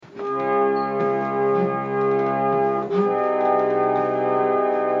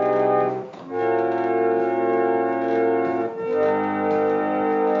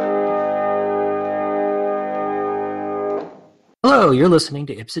Hello, you're listening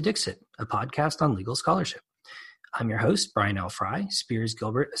to Ipsa Dixit, a podcast on legal scholarship. I'm your host, Brian L. Fry, Spears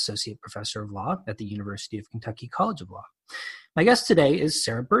Gilbert Associate Professor of Law at the University of Kentucky College of Law. My guest today is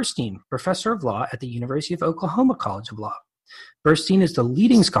Sarah Burstein, Professor of Law at the University of Oklahoma College of Law. Burstein is the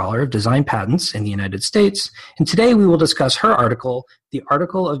leading scholar of design patents in the United States, and today we will discuss her article, The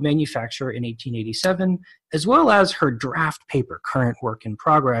Article of Manufacture in 1887, as well as her draft paper, Current Work in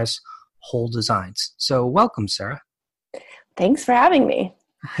Progress, Whole Designs. So welcome, Sarah. Thanks for having me.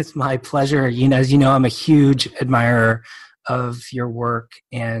 It's my pleasure. As you know, I'm a huge admirer of your work,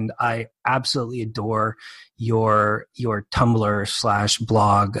 and I absolutely adore your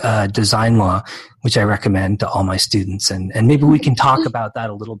Tumblr/blog, Design Law, which I recommend to all my students. And maybe we can talk about that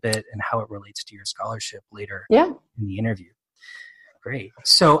a little bit and how it relates to your scholarship later in the interview. Great.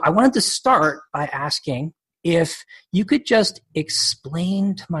 So I wanted to start by asking if you could just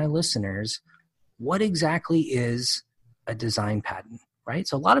explain to my listeners what exactly is a design patent, right?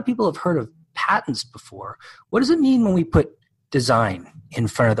 So a lot of people have heard of patents before. What does it mean when we put design in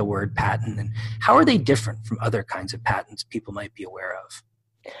front of the word patent, and how are they different from other kinds of patents people might be aware of?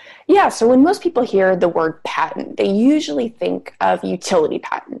 Yeah, so when most people hear the word patent, they usually think of utility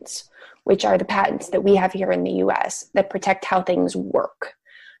patents, which are the patents that we have here in the US that protect how things work.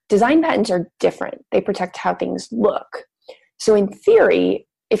 Design patents are different. They protect how things look. So in theory,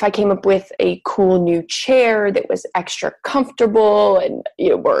 if I came up with a cool new chair that was extra comfortable and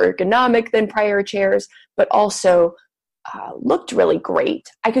more ergonomic than prior chairs, but also looked really great,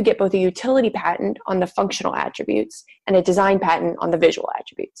 I could get both a utility patent on the functional attributes and a design patent on the visual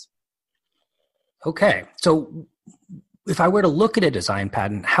attributes. Okay, so if I were to look at a design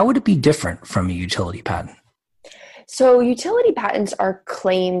patent, how would it be different from a utility patent? So utility patents are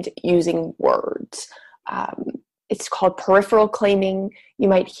claimed using words. It's called peripheral claiming, you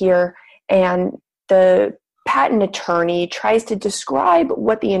might hear, and the patent attorney tries to describe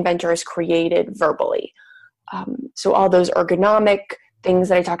what the inventor has created verbally. So all those ergonomic things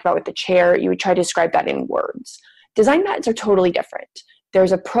that I talked about with the chair, you would try to describe that in words. Design patents are totally different.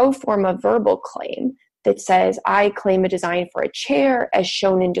 There's a pro forma verbal claim that says, I claim a design for a chair as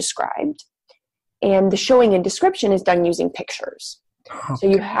shown and described. And the showing and description is done using pictures. Okay. So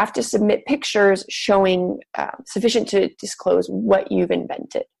you have to submit pictures showing sufficient to disclose what you've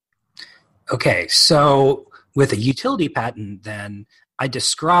invented. Okay, so with a utility patent, then I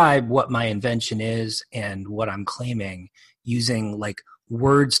describe what my invention is and what I'm claiming using like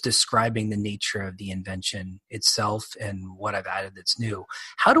words describing the nature of the invention itself and what I've added that's new.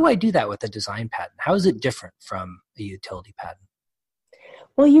 How do I do that with a design patent? How is it different from a utility patent?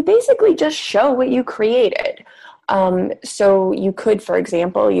 Well, you basically just show what you created. So you could, for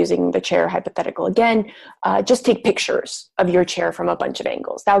example, using the chair hypothetical again, just take pictures of your chair from a bunch of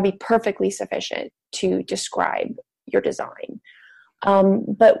angles. That would be perfectly sufficient to describe your design.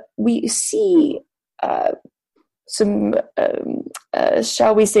 But we see some,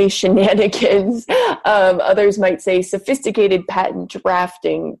 shall we say, shenanigans. Others might say sophisticated patent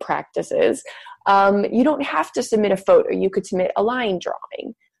drafting practices. You don't have to submit a photo. You could submit a line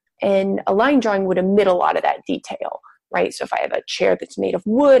drawing. And a line drawing would omit a lot of that detail, right? So if I have a chair that's made of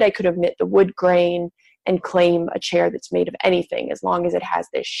wood, I could omit the wood grain and claim a chair that's made of anything as long as it has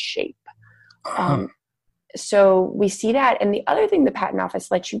this shape. So we see that. And the other thing the Patent Office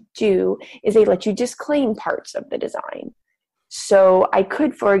lets you do is they let you disclaim parts of the design. So I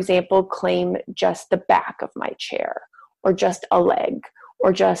could, for example, claim just the back of my chair or just a leg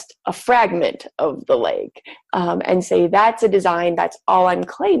or just a fragment of the leg and say that's a design, that's all I'm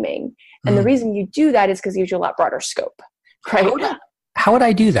claiming. And the reason you do that is because it gives you a lot broader scope, right? How would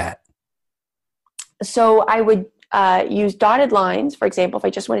I do that? So I would use dotted lines, for example, if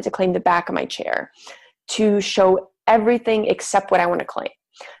I just wanted to claim the back of my chair, to show everything except what I want to claim.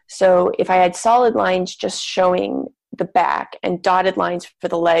 So if I had solid lines just showing the back and dotted lines for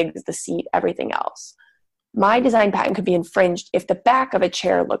the legs, the seat, everything else, my design patent could be infringed if the back of a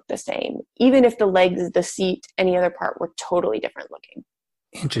chair looked the same, even if the legs, the seat, any other part were totally different looking.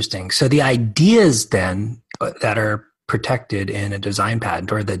 Interesting. So the ideas then that are protected in a design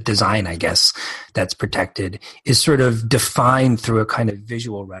patent, or the design, I guess, that's protected, is sort of defined through a kind of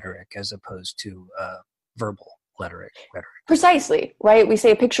visual rhetoric as opposed to verbal rhetoric. Precisely, right? We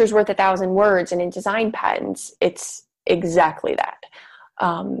say a picture is worth 1,000 words, and in design patents, it's exactly that.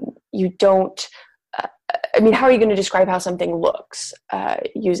 You don't... how are you going to describe how something looks?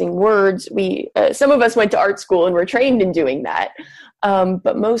 Using words. Some of us went to art school and were trained in doing that,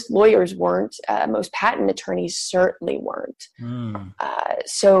 but most lawyers weren't. Most patent attorneys certainly weren't.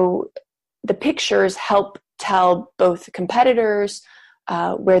 So the pictures help tell both the competitors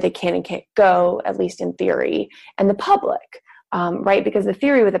where they can and can't go, at least in theory, and the public right? Because the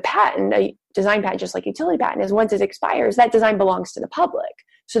theory with a design patent, just like utility patent, is once it expires, that design belongs to the public.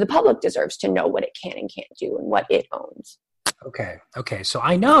 So the public deserves to know what it can and can't do and what it owns. Okay. So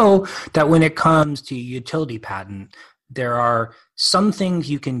I know that when it comes to utility patent, there are some things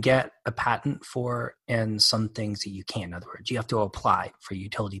you can get a patent for and some things that you can't. In other words, you have to apply for a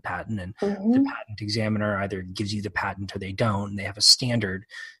utility patent, and the patent examiner either gives you the patent or they don't, and they have a standard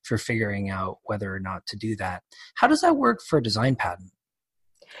for figuring out whether or not to do that. How does that work for a design patent?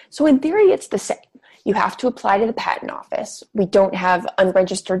 So in theory, it's the same. You have to apply to the patent office. We don't have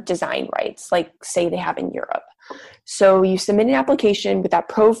unregistered design rights like, say, they have in Europe. So you submit an application with that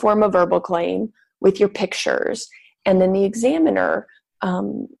pro forma verbal claim with your pictures, and then the examiner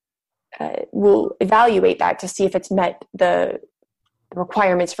will evaluate that to see if it's met the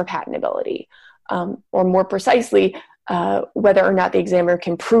requirements for patentability, or more precisely, whether or not the examiner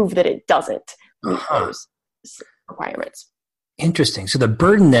can prove that it doesn't meet those requirements. Interesting. So the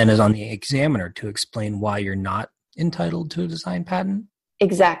burden then is on the examiner to explain why you're not entitled to a design patent?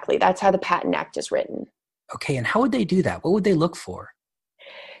 Exactly. That's how the Patent Act is written. Okay. And how would they do that? What would they look for?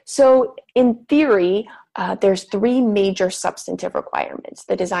 So in theory, there's three major substantive requirements.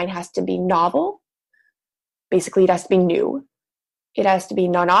 The design has to be novel. Basically, it has to be new. It has to be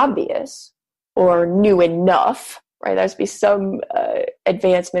non-obvious or new enough, right? There has to be some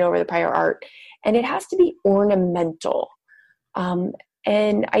advancement over the prior art. And it has to be ornamental.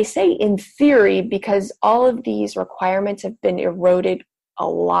 And I say in theory because all of these requirements have been eroded a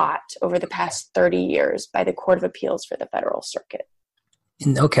lot over the past 30 years by the Court of Appeals for the Federal Circuit.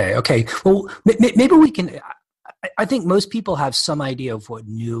 Okay. Well, maybe we can, I think most people have some idea of what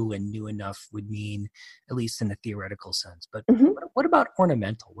new and new enough would mean, at least in a theoretical sense. But what about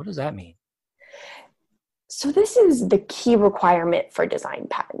ornamental? What does that mean? So this is the key requirement for design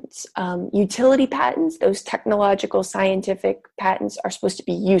patents. Utility patents, those technological, scientific patents, are supposed to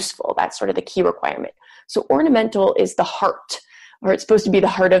be useful. That's sort of the key requirement. So ornamental is the heart, or it's supposed to be the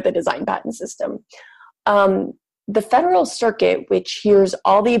heart of the design patent system. The Federal Circuit, which hears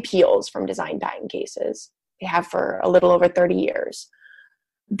all the appeals from design patent cases, they have for a little over 30 years,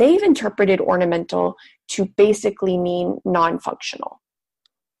 they've interpreted ornamental to basically mean non-functional.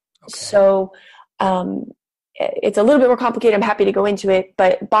 Okay. So it's a little bit more complicated. I'm happy to go into it,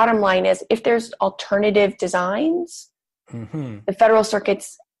 but bottom line is if there's alternative designs, the Federal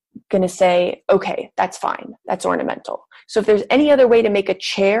Circuit's going to say, okay, that's fine. That's ornamental. So if there's any other way to make a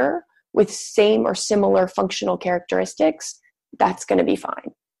chair with same or similar functional characteristics, that's going to be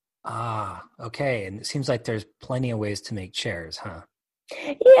fine. Okay. And it seems like there's plenty of ways to make chairs, huh?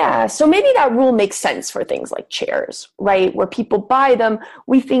 Yeah, so maybe that rule makes sense for things like chairs, right? Where people buy them,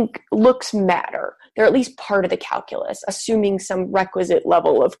 we think looks matter. They're at least part of the calculus, assuming some requisite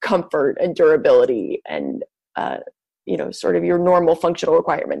level of comfort and durability and, sort of your normal functional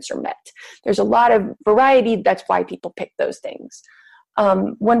requirements are met. There's a lot of variety. That's why people pick those things.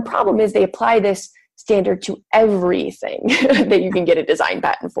 One problem is they apply this standard to everything that you can get a design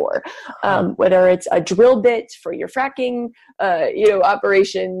patent for, whether it's a drill bit for your fracking,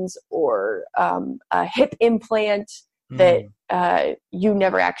 operations, or a hip implant that you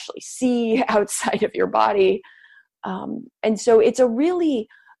never actually see outside of your body. And so it's a really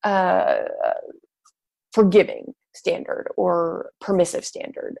forgiving standard or permissive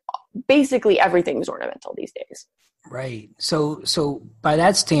standard. Basically, everything's ornamental these days. Right. So by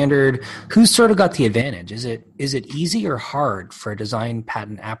that standard, who's sort of got the advantage? Is it easy or hard for a design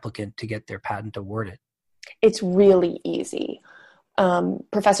patent applicant to get their patent awarded? It's really easy.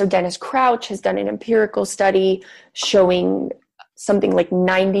 Professor Dennis Crouch has done an empirical study showing something like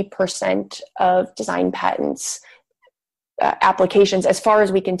 90% of design patents applications, as far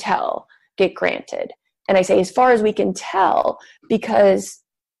as we can tell, get granted. And I say as far as we can tell, because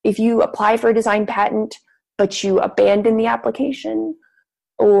if you apply for a design patent, but you abandon the application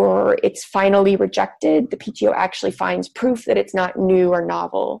or it's finally rejected, the PTO actually finds proof that it's not new or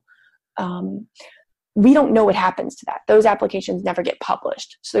novel. We don't know what happens to that. Those applications never get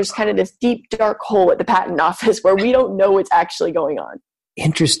published. So there's kind of this deep, dark hole at the patent office where we don't know what's actually going on.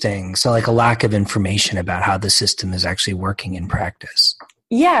 Interesting. So like a lack of information about how the system is actually working in practice.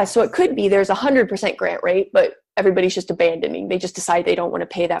 Yeah, so it could be there's 100% grant rate, but everybody's just abandoning. They just decide they don't want to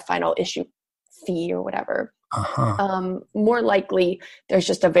pay that final issue fee or whatever. More likely, there's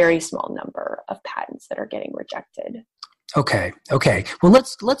just a very small number of patents that are getting rejected. Okay. Well,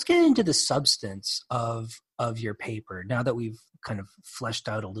 let's get into the substance of your paper now that we've kind of fleshed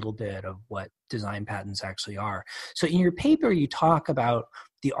out a little bit of what design patents actually are. So in your paper, you talk about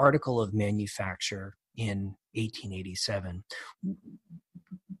the article of manufacture in 1887.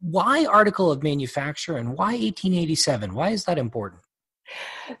 why article of manufacture and why 1887? Why is that important?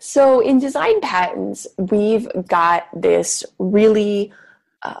 So in design patents, we've got this really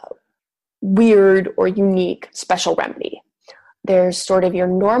weird or unique special remedy. There's sort of your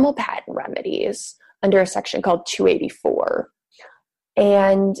normal patent remedies under a section called 284.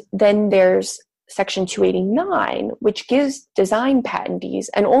 And then there's section 289, which gives design patentees,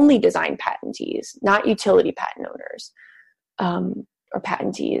 and only design patentees, not utility patent owners or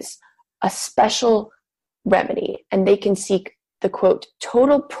patentees, a special remedy. And they can seek the, quote,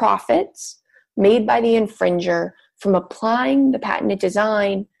 total profits made by the infringer from applying the patented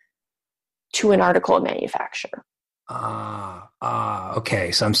design to an article of manufacture.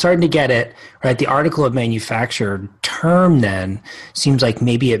 Okay. So I'm starting to get it, right? The article of manufacture term then seems like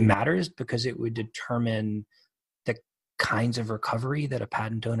maybe it matters because it would determine the kinds of recovery that a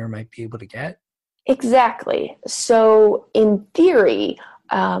patent owner might be able to get. Exactly. So in theory,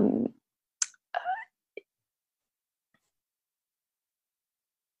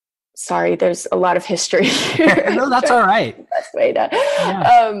 sorry, there's a lot of history here. No, that's all right. Best way to.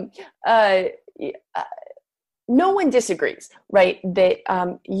 No one disagrees, right, that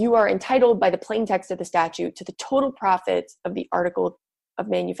you are entitled by the plain text of the statute to the total profits of the article of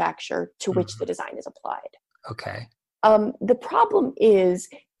manufacture to which the design is applied. Okay. The problem is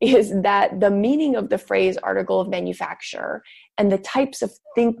that the meaning of the phrase article of manufacture and the types of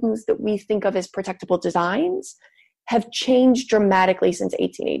things that we think of as protectable designs have changed dramatically since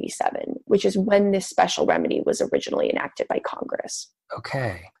 1887, which is when this special remedy was originally enacted by Congress.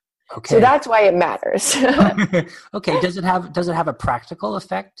 Okay. So that's why it matters. Okay. Does it have a practical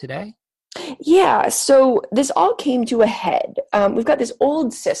effect today? Yeah. So this all came to a head. We've got this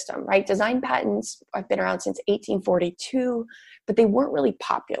old system, right? Design patents have been around since 1842, but they weren't really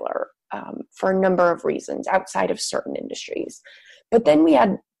popular for a number of reasons outside of certain industries. But then we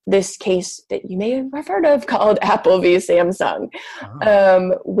had this case that you may have heard of called Apple v. Samsung,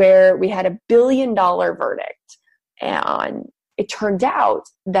 where we had $1 billion verdict. And it turned out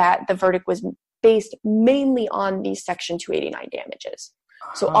that the verdict was based mainly on these Section 289 damages.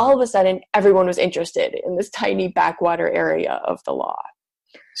 So all of a sudden, everyone was interested in this tiny backwater area of the law.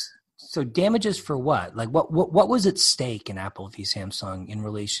 So damages for what? Like what was at stake in Apple v. Samsung in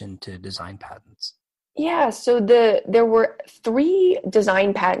relation to design patents? Yeah, so there were 3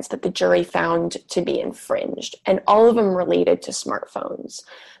 design patents that the jury found to be infringed, and all of them related to smartphones.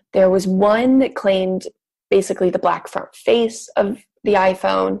 There was one that claimed basically the black front face of the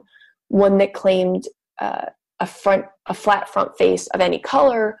iPhone, one that claimed a flat front face of any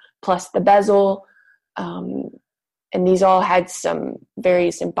color, plus the bezel, and these all had some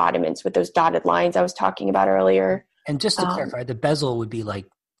various embodiments with those dotted lines I was talking about earlier. And just to clarify, the bezel would be like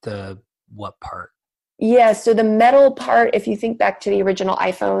the what part? Yeah, so the metal part, if you think back to the original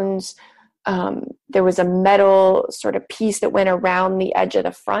iPhones, there was a metal sort of piece that went around the edge of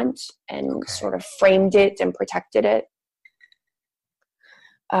the front and sort of framed it and protected it.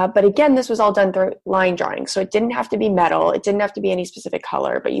 But again, this was all done through line drawing. So it didn't have to be metal. It didn't have to be any specific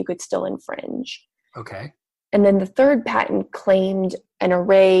color, but you could still infringe. Okay. And then the third patent claimed an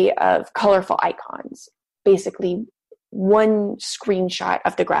array of colorful icons, basically one screenshot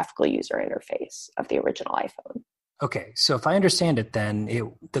of the graphical user interface of the original iPhone. Okay, so if I understand it then,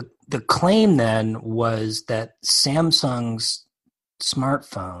 the claim then was that Samsung's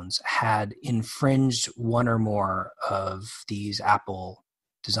smartphones had infringed one or more of these Apple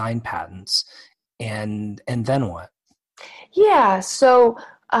design patents, and then what? Yeah, so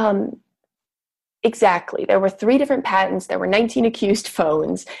exactly. There were 3 different patents. There were 19 accused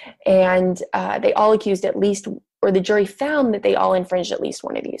phones, and they all accused at least, or the jury found that they all infringed at least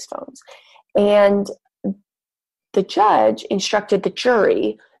one of these phones. And the judge instructed the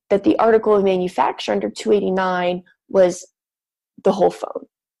jury that the article of manufacture under 289 was the whole phone,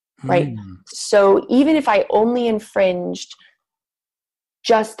 right? So even if I only infringed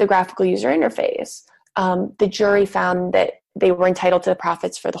just the graphical user interface, the jury found that they were entitled to the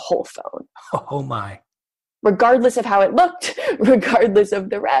profits for the whole phone. Oh my. Regardless of how it looked, regardless of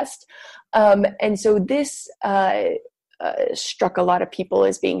the rest. And so this struck a lot of people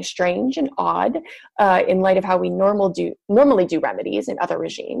as being strange and odd in light of how we normally do remedies in other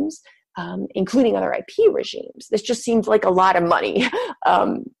regimes, including other IP regimes. This just seemed like a lot of money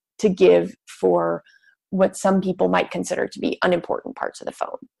to give for what some people might consider to be unimportant parts of the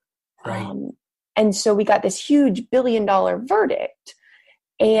phone. Right. And so we got this huge $1 billion verdict,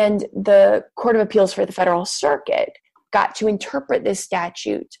 and the Court of Appeals for the Federal Circuit got to interpret this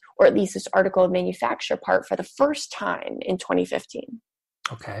statute, or at least this article of manufacture part, for the first time in 2015.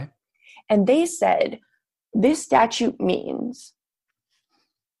 Okay. And they said, this statute means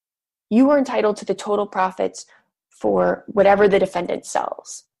you are entitled to the total profits for whatever the defendant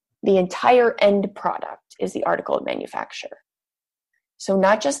sells. The entire end product is the article of manufacture. So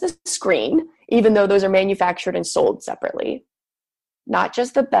not just the screen, even though those are manufactured and sold separately, not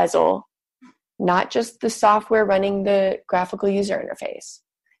just the bezel, not just the software running the graphical user interface,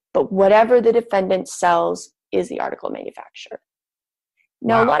 but whatever the defendant sells is the article of manufacture.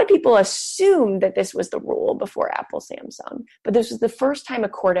 Now, wow. A lot of people assume that this was the rule before Apple, Samsung, but this was the first time a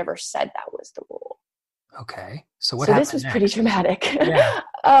court ever said that was the rule. Okay. So what happened this was next? Pretty dramatic. Yeah.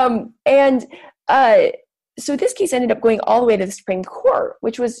 So this case ended up going all the way to the Supreme Court,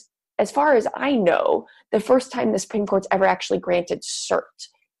 which was, as far as I know, the first time the Supreme Court's ever actually granted cert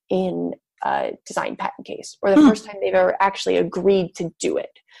in a design patent case, or the first time they've ever actually agreed to do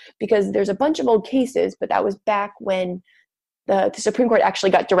it. Because there's a bunch of old cases, but that was back when the Supreme Court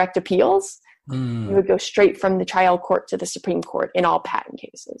actually got direct appeals. You would go straight from the trial court to the Supreme Court in all patent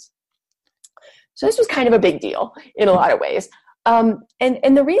cases. So this was kind of a big deal in a lot of ways. And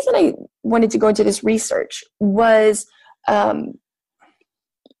the reason I wanted to go into this research was, as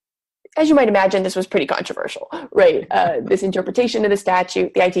you might imagine, this was pretty controversial, right? This interpretation of the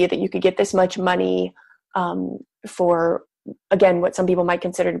statute, the idea that you could get this much money for, again, what some people might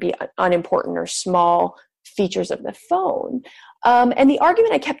consider to be unimportant or small features of the phone. And the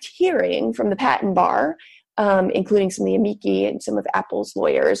argument I kept hearing from the patent bar, including some of the amici and some of Apple's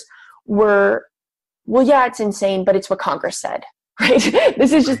lawyers, were, well, yeah, it's insane, but it's what Congress said, right?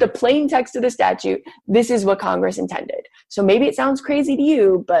 This is just the plain text of the statute. This is what Congress intended. So maybe it sounds crazy to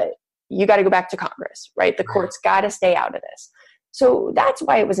you, but you got to go back to Congress, right? The court's got to stay out of this. So that's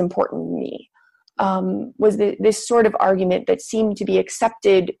why it was important to me, was this sort of argument that seemed to be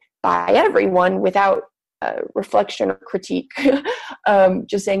accepted by everyone without reflection or critique,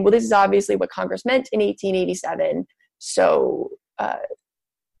 just saying, well, this is obviously what Congress meant in 1887, so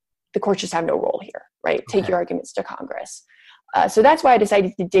the courts just have no role here, right? Take your arguments to Congress. So that's why I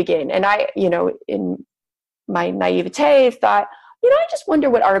decided to dig in. And I, in my naivete, thought, I just wonder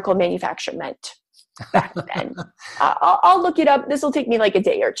what article of manufacture meant back then. I'll look it up. This will take me like a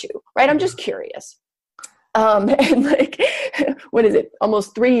day or two, right? I'm just curious. And like, what is it?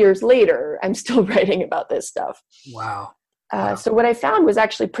 Almost 3 years later, I'm still writing about this stuff. Wow. So what I found was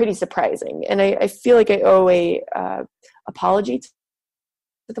actually pretty surprising. And I feel like I owe a apology to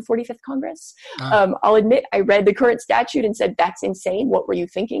the 45th Congress. I'll admit I read the current statute and said, that's insane. What were you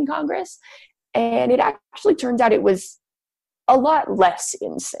thinking, Congress? And it actually turns out it was a lot less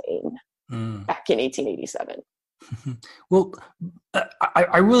insane back in 1887. Well,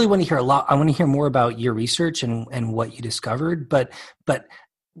 I really want to hear a lot. I want to hear more about your research and what you discovered. But I'm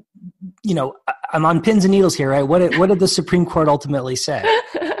on pins and needles here, right? What did the Supreme Court ultimately say?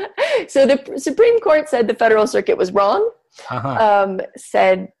 So the Supreme Court said the Federal Circuit was wrong.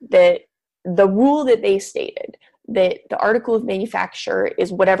 Said that the rule that they stated, that the article of manufacture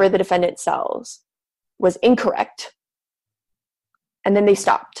is whatever the defendant sells, was incorrect. And then they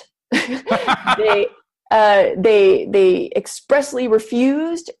stopped. They expressly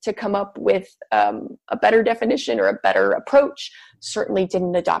refused to come up with a better definition or a better approach, certainly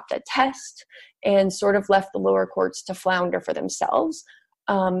didn't adopt a test, and sort of left the lower courts to flounder for themselves.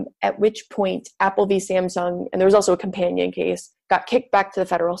 At which point Apple v. Samsung, and there was also a companion case, got kicked back to the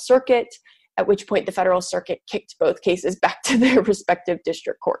Federal Circuit, at which point the Federal Circuit kicked both cases back to their respective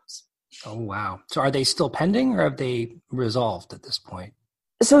district courts. Oh, wow. So are they still pending or have they resolved at this point?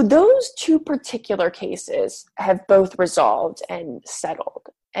 So those two particular cases have both resolved and settled.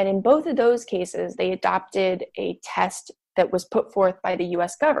 And in both of those cases, they adopted a test that was put forth by the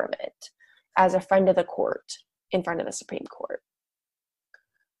U.S. government as a friend of the court in front of the Supreme Court.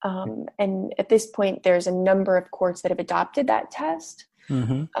 And at this point, there's a number of courts that have adopted that test.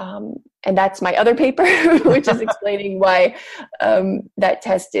 And that's my other paper, which is explaining why that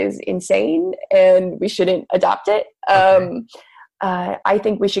test is insane and we shouldn't adopt it. I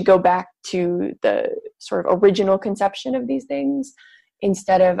think we should go back to the sort of original conception of these things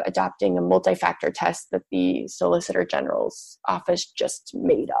instead of adopting a multi-factor test that the Solicitor General's office just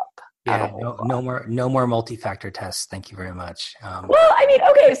made up. Yeah, no more multi-factor tests. Thank you very much. Well, I mean,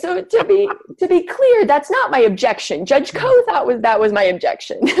 okay, so to be clear, that's not my objection. Judge Koh thought that was my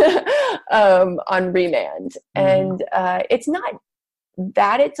objection on remand, and it's not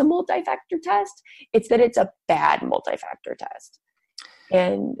that it's a multi-factor test; it's that it's a bad multi-factor test,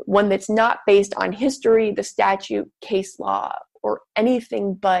 and one that's not based on history, the statute, case law, or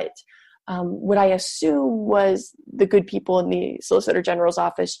anything but what I assume was the good people in the Solicitor General's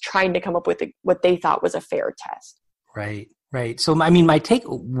office trying to come up with what they thought was a fair test. Right. So, I mean,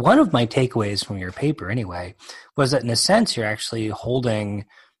 one of my takeaways from your paper anyway, was that in a sense, you're actually holding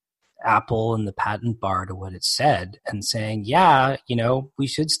Apple and the patent bar to what it said and saying, yeah, we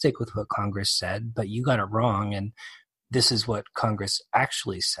should stick with what Congress said, but you got it wrong. And this is what Congress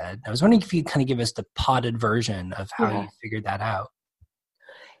actually said. I was wondering if you could kind of give us the potted version of how you figured that out.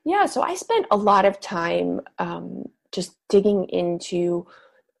 Yeah, so I spent a lot of time just digging into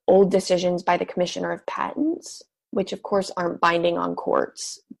old decisions by the Commissioner of Patents, which of course aren't binding on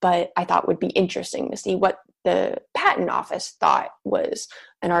courts, but I thought would be interesting to see what the Patent Office thought was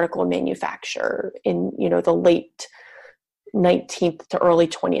an article of manufacture in, the late 19th to early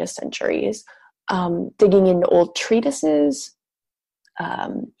 20th centuries. Digging into old treatises,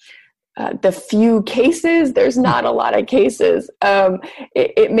 the few cases, there's not a lot of cases.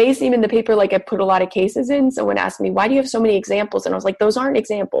 It may seem in the paper like I put a lot of cases in. Someone asked me, why do you have so many examples? And I was like, those aren't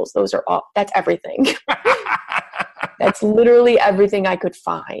examples. Those are all, that's everything. That's literally everything I could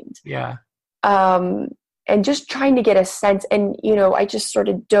find. Yeah. And just trying to get a sense. And, I just sort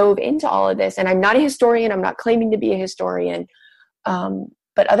of dove into all of this. And I'm not a historian. I'm not claiming to be a historian.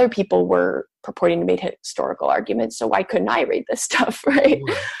 But other people were purporting to make historical arguments. So why couldn't I read this stuff, right?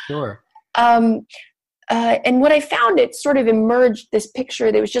 Sure. And what I found, it sort of emerged this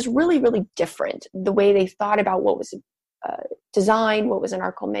picture that was just really, really different. The way they thought about what was design, what was an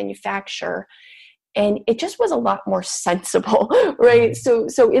article manufacture. And it just was a lot more sensible, right? So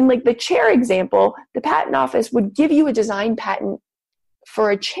in like the chair example, the Patent Office would give you a design patent for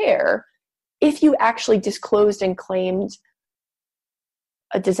a chair if you actually disclosed and claimed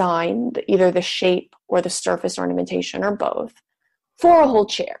a design, either the shape or the surface ornamentation or both, for a whole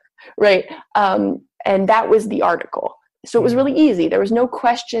chair, right? And that was the article. So it was really easy. There was no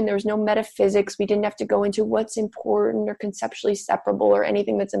question. There was no metaphysics. We didn't have to go into what's important or conceptually separable or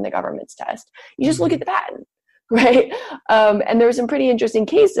anything that's in the government's test. You just look at the patent, right? And there were some pretty interesting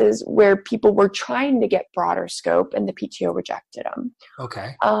cases where people were trying to get broader scope and the PTO rejected them.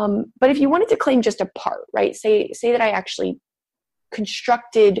 Okay. But if you wanted to claim just a part, right? Say that I actually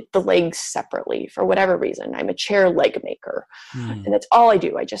constructed the legs separately for whatever reason. I'm a chair leg maker, and that's all I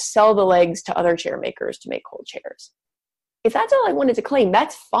do. I just sell the legs to other chair makers to make whole chairs. If that's all I wanted to claim,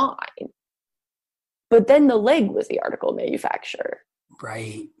 that's fine. But then the leg was the article of manufacture.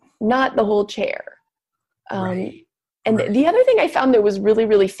 Right. Not the whole chair. Right. And the other thing I found that was really,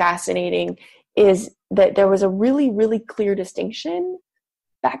 really fascinating is that there was a really, really clear distinction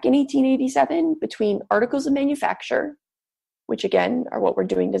back in 1887 between articles of manufacture, which again are what we're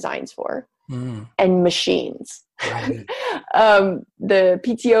doing designs for, and machines. Right. The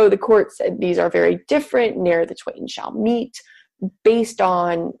PTO, the court said these are very different, ne'er the twain shall meet, based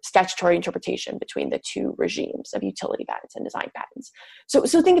on statutory interpretation between the two regimes of utility patents and design patents.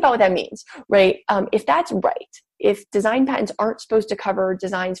 So think about what that means, right? If that's right, if design patents aren't supposed to cover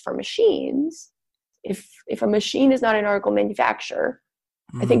designs for machines, if a machine is not an article of manufacture,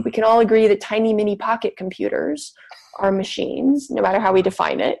 I think we can all agree that tiny mini pocket computers are machines, no matter how we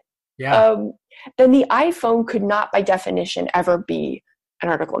define it. Yeah. Then the iPhone could not, by definition, ever be an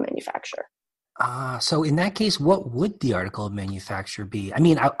article of manufacture. So in that case, what would the article of manufacture be? I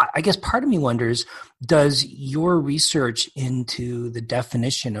mean, I guess part of me wonders, does your research into the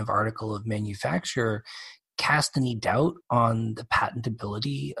definition of article of manufacture cast any doubt on the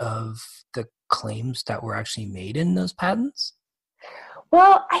patentability of the claims that were actually made in those patents?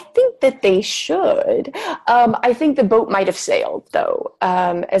 Well, I think that they should. I think the boat might have sailed, though.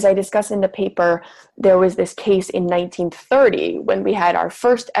 As I discuss in the paper, there was this case in 1930 when we had our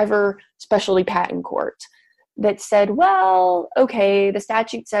first ever specialty patent court that said, well, okay, the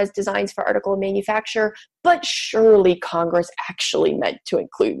statute says designs for article of manufacture, but surely Congress actually meant to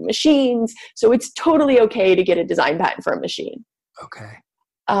include machines, so it's totally okay to get a design patent for a machine. Okay.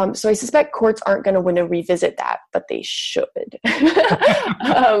 So I suspect courts aren't going to want to revisit that, but they should. But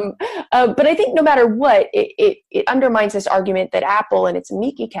I think no matter what, it undermines this argument that Apple and its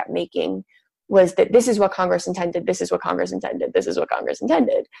amici kept making, was that this is what Congress intended, this is what Congress intended, this is what Congress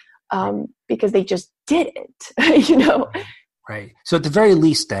intended, because they just didn't, you know? Right. So at the very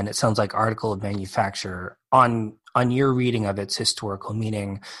least, then, it sounds like article of manufacture, on your reading of its historical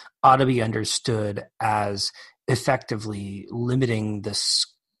meaning, ought to be understood as effectively limiting the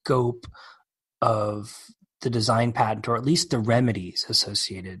scope of the design patent, or at least the remedies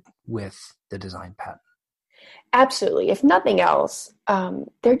associated with the design patent. Absolutely. If nothing else,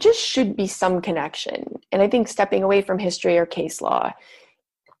 there just should be some connection. And I think stepping away from history or case law,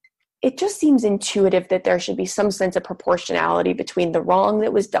 it just seems intuitive that there should be some sense of proportionality between the wrong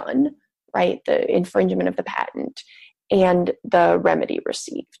that was done, right, the infringement of the patent, and the remedy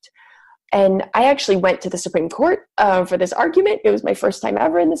received. And I actually went to the Supreme Court for this argument. It was my first time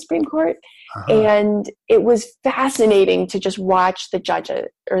ever in the Supreme Court. And it was fascinating to just watch the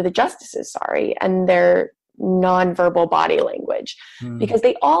justices, and their nonverbal body language, because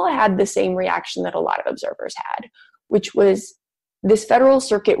they all had the same reaction that a lot of observers had, which was this Federal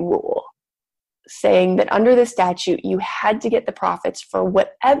Circuit rule saying that under the statute, you had to get the profits for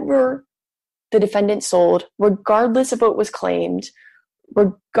whatever the defendant sold, regardless of what was claimed,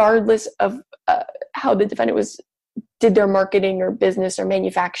 regardless of how the defendant did their marketing or business or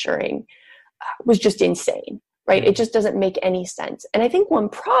manufacturing, was just insane, right? It just doesn't make any sense. And I think one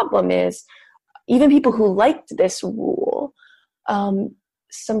problem is even people who liked this rule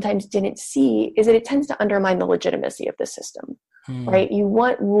sometimes didn't see is that it tends to undermine the legitimacy of the system, right? You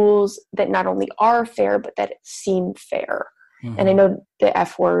want rules that not only are fair, but that seem fair. And I know the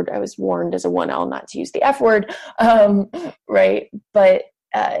F word, I was warned as a 1L not to use the F word, right? But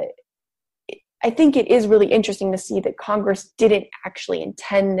I think it is really interesting to see that Congress didn't actually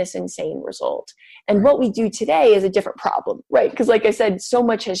intend this insane result. And what we do today is a different problem, right? Because like I said, so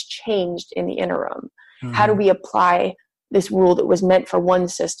much has changed in the interim. How do we apply this rule that was meant for one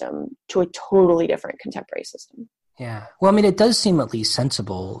system to a totally different contemporary system? Yeah. Well, I mean, it does seem at least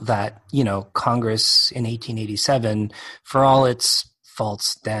sensible that, Congress in 1887, for all its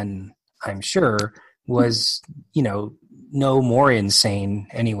faults then, I'm sure, was, no more insane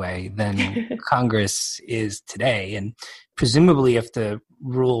anyway than Congress is today. And presumably if the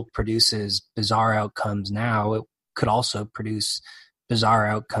rule produces bizarre outcomes now, it could also produce bizarre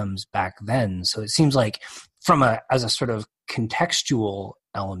outcomes back then. So it seems like as a sort of contextual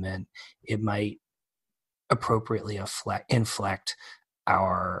element, it might appropriately inflect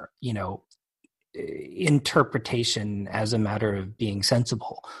our, interpretation as a matter of being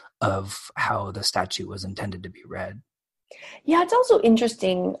sensible of how the statute was intended to be read. Yeah, it's also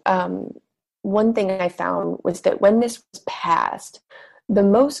interesting. One thing I found was that when this was passed, the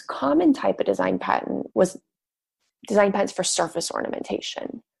most common type of design patent was design patents for surface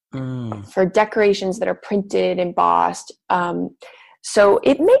ornamentation, for decorations that are printed, embossed. So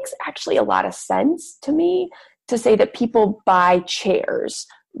it makes actually a lot of sense to me to say that people buy chairs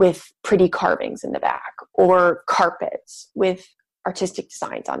with pretty carvings in the back or carpets with artistic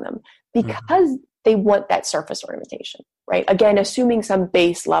designs on them because they want that surface ornamentation, right? Again, assuming some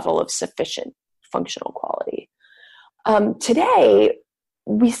base level of sufficient functional quality. Today,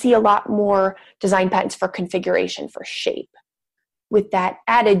 we see a lot more design patents for configuration, for shape. With that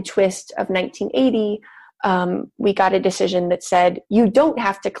added twist of 1980, we got a decision that said, you don't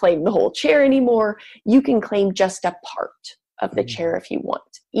have to claim the whole chair anymore. You can claim just a part of the chair if you want.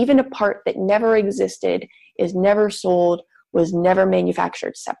 Even a part that never existed, is never sold, was never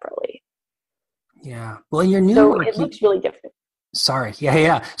manufactured separately. Yeah. Well, in your new work, it looks really different. Sorry.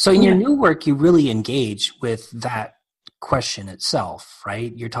 Yeah. So in your new work, you really engage with that question itself,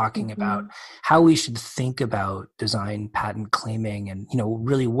 right? You're talking about how we should think about design patent claiming and,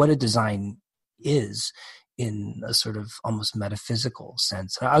 really what a design is in a sort of almost metaphysical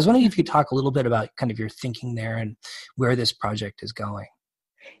sense. I was wondering if you could talk a little bit about kind of your thinking there and where this project is going.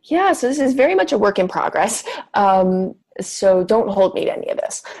 Yeah, so this is very much a work in progress. So don't hold me to any of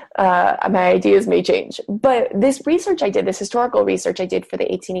this. My ideas may change. But this research I did, this historical research I did for the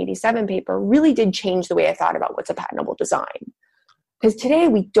 1887 paper, really did change the way I thought about what's a patentable design. Because today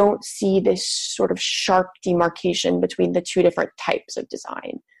we don't see this sort of sharp demarcation between the two different types of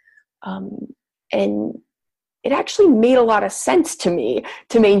design. And it actually made a lot of sense to me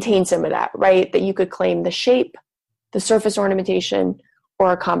to maintain some of that, right? That you could claim the shape, the surface ornamentation,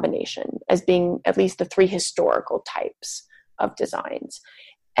 or a combination as being at least the three historical types of designs.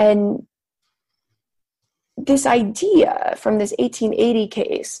 And this idea from this 1880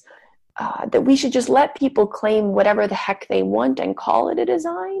 case that we should just let people claim whatever the heck they want and call it a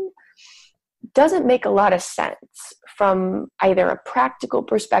design doesn't make a lot of sense from either a practical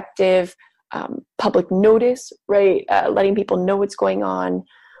perspective, public notice, right? Letting people know what's going on,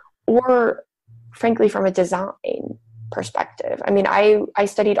 or frankly, from a design perspective. I mean, I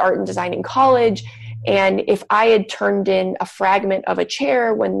studied art and design in college, and if I had turned in a fragment of a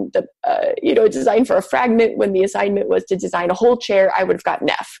chair when design for a fragment when the assignment was to design a whole chair, I would have gotten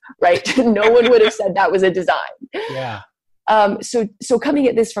F, right? No one would have said that was a design. Yeah. So coming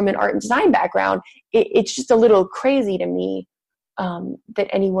at this from an art and design background, it's just a little crazy to me that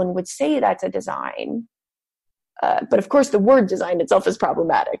anyone would say that's a design. But of course, the word design itself is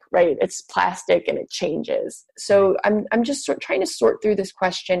problematic, right? It's plastic and it changes. So I'm just trying to sort through this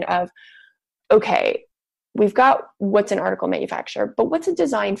question of, okay, we've got what's an article manufacture, but what's a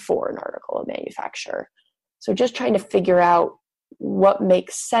design for an article of manufacture? So just trying to figure out what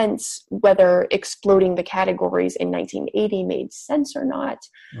makes sense, whether exploding the categories in 1980 made sense or not,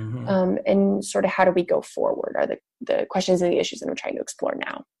 and sort of how do we go forward are the questions and the issues that I'm trying to explore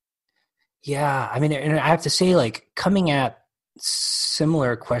now. Yeah, I mean, and I have to say, like, coming at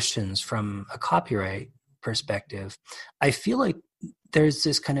similar questions from a copyright perspective, I feel like there's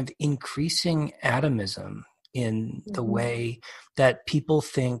this kind of increasing atomism in the way that people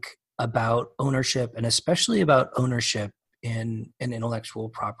think about ownership, and especially about ownership in an intellectual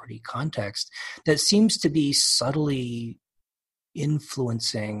property context, that seems to be subtly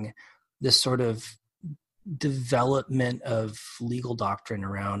influencing this sort of development of legal doctrine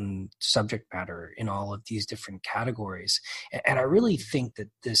around subject matter in all of these different categories. And I really think that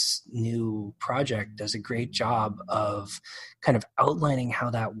this new project does a great job of kind of outlining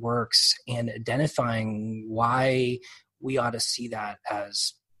how that works and identifying why we ought to see that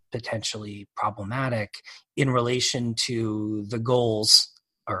as potentially problematic in relation to the goals,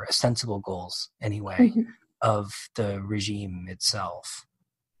 or ostensible goals anyway, of the regime itself.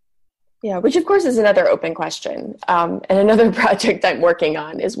 Yeah, which of course is another open question. And another project I'm working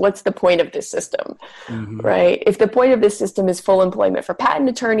on is, what's the point of this system, right? If the point of this system is full employment for patent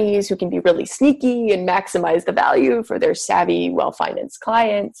attorneys who can be really sneaky and maximize the value for their savvy, well-financed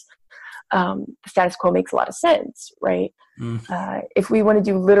clients, the status quo makes a lot of sense, right? If we want to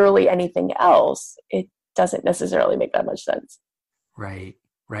do literally anything else, it doesn't necessarily make that much sense. Right,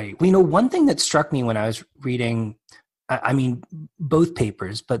 right. Well, you know, one thing that struck me when I was reading, I mean, both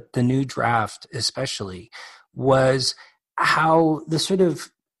papers, but the new draft especially, was how the sort of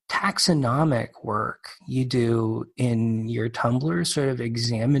taxonomic work you do in your Tumblr, sort of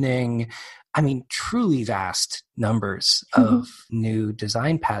examining, I mean, truly vast numbers of new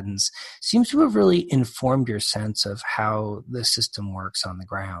design patents, seems to have really informed your sense of how the system works on the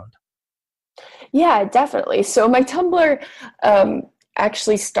ground. Yeah, definitely. So my Tumblr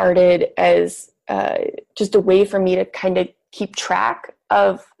actually started as just a way for me to kind of keep track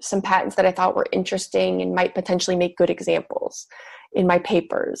of some patents that I thought were interesting and might potentially make good examples in my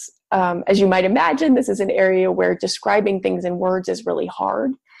papers. As you might imagine, this is an area where describing things in words is really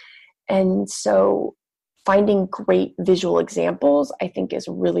hard. And so finding great visual examples, I think, is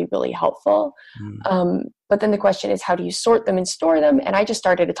really, really helpful. But then the question is, how do you sort them and store them? And I just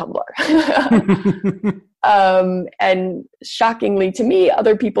started a Tumblr. And shockingly to me,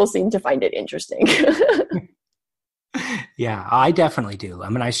 other people seem to find it interesting. Yeah, I definitely do. I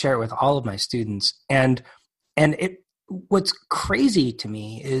mean, I share it with all of my students. And what's crazy to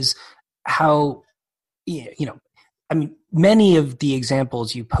me is how, you know, I mean, many of the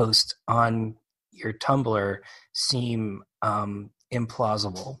examples you post on your Tumblr seem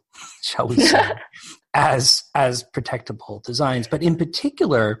implausible, shall we say, as protectable designs. But in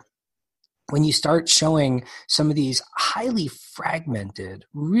particular, when you start showing some of these highly fragmented,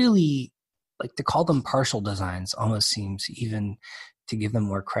 really, like, to call them partial designs almost seems even to give them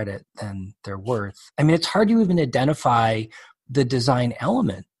more credit than they're worth. I mean, it's hard to even identify the design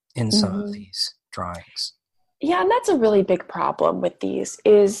element in some of these drawings. Yeah, and that's a really big problem with these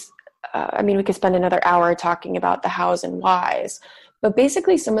is, I mean, we could spend another hour talking about the hows and whys, but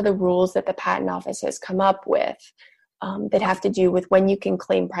basically some of the rules that the Patent Office has come up with that have to do with when you can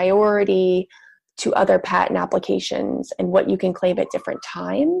claim priority to other patent applications and what you can claim at different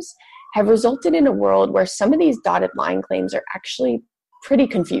times have resulted in a world where some of these dotted line claims are actually pretty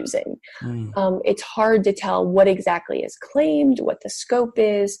confusing. It's hard to tell what exactly is claimed, what the scope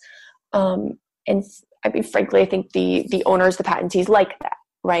is. And I mean, frankly, I think the owners, the patentees, like that,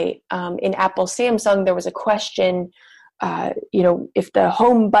 right? In Apple Samsung, there was a question, if the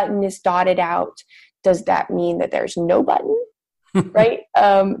home button is dotted out, does that mean that there's no button? Right?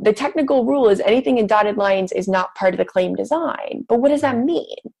 The technical rule is anything in dotted lines is not part of the claim design. But what does that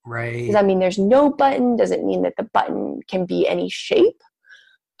mean? Right. Does that mean there's no button? Does it mean that the button can be any shape?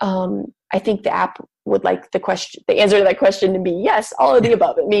 I think the app would like the answer to that question to be yes, all of the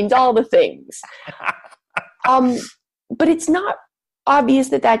above. It means all the things. But it's not obvious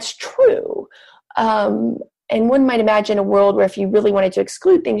that that's true. And one might imagine a world where if you really wanted to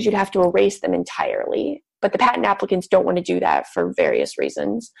exclude things, you'd have to erase them entirely. But the patent applicants don't want to do that for various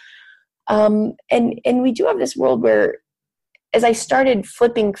reasons. And we do have this world where, as I started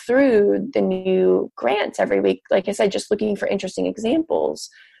flipping through the new grants every week, like I said, just looking for interesting examples,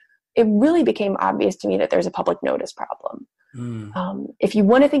 it really became obvious to me that there's a public notice problem. If you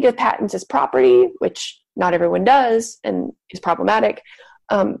want to think of patents as property, which not everyone does and is problematic,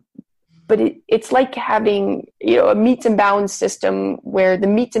 but it's like having, a meets and bounds system where the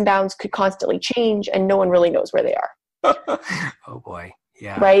meets and bounds could constantly change and no one really knows where they are. Oh boy.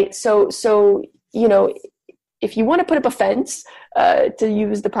 Yeah. Right. So, if you want to put up a fence, to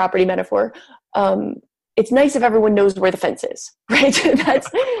use the property metaphor, it's nice if everyone knows where the fence is, right? That's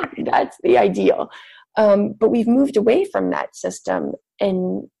the ideal. But we've moved away from that system.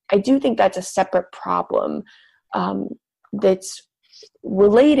 And I do think that's a separate problem that's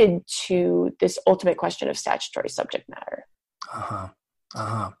related to this ultimate question of statutory subject matter.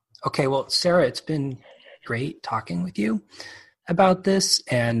 Okay, well, Sarah, it's been great talking with you about this.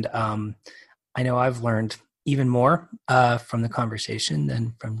 And I know I've learned even more from the conversation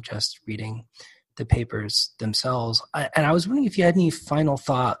than from just reading the papers themselves. And I was wondering if you had any final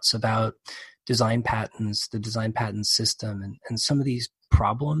thoughts about design patents, the design patent system, and some of these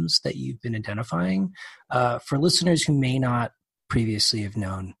problems that you've been identifying for listeners who may not previously have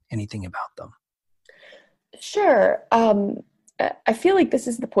known anything about them. Sure. I feel like this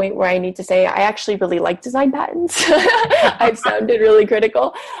is the point where I need to say I actually really like design patents. I've sounded really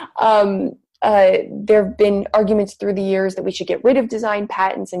critical. There have been arguments through the years that we should get rid of design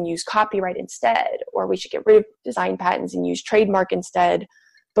patents and use copyright instead, or we should get rid of design patents and use trademark instead,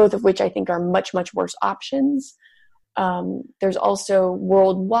 both of which I think are much, much worse options. There's also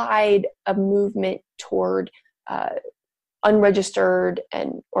worldwide a movement toward unregistered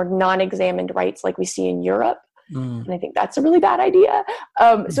or non-examined rights like we see in Europe. And I think that's a really bad idea.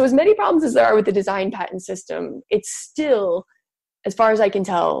 So as many problems as there are with the design patent system, it's still, as far as I can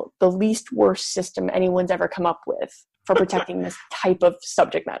tell, the least worst system anyone's ever come up with for protecting this type of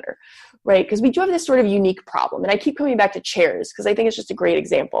subject matter, right? Because we do have this sort of unique problem. And I keep coming back to chairs because I think it's just a great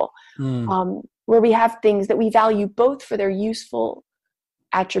example where we have things that we value both for their useful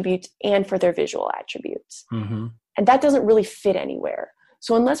attributes and for their visual attributes. Mm-hmm. And that doesn't really fit anywhere.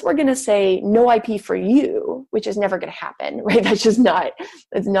 So unless we're going to say no IP for you, which is never going to happen, right? That's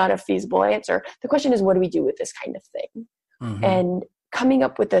not a feasible answer. The question is, what do we do with this kind of thing? Mm-hmm. And coming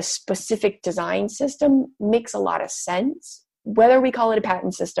up with a specific design system makes a lot of sense, whether we call it a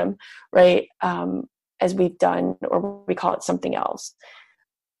patent system, right? As we've done, or we call it something else.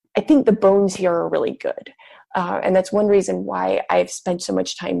 I think the bones here are really good. And that's one reason why I've spent so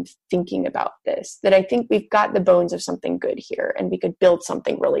much time thinking about this, that I think we've got the bones of something good here and we could build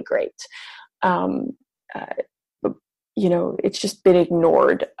something really great. It's just been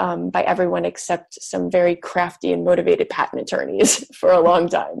ignored by everyone except some very crafty and motivated patent attorneys for a long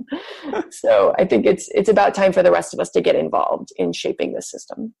time. So I think it's about time for the rest of us to get involved in shaping this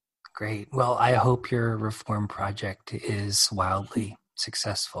system. Great. Well, I hope your reform project is wildly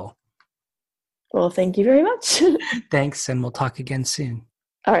successful. Well, thank you very much. Thanks, and we'll talk again soon.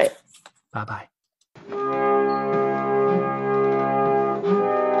 All right. Bye-bye.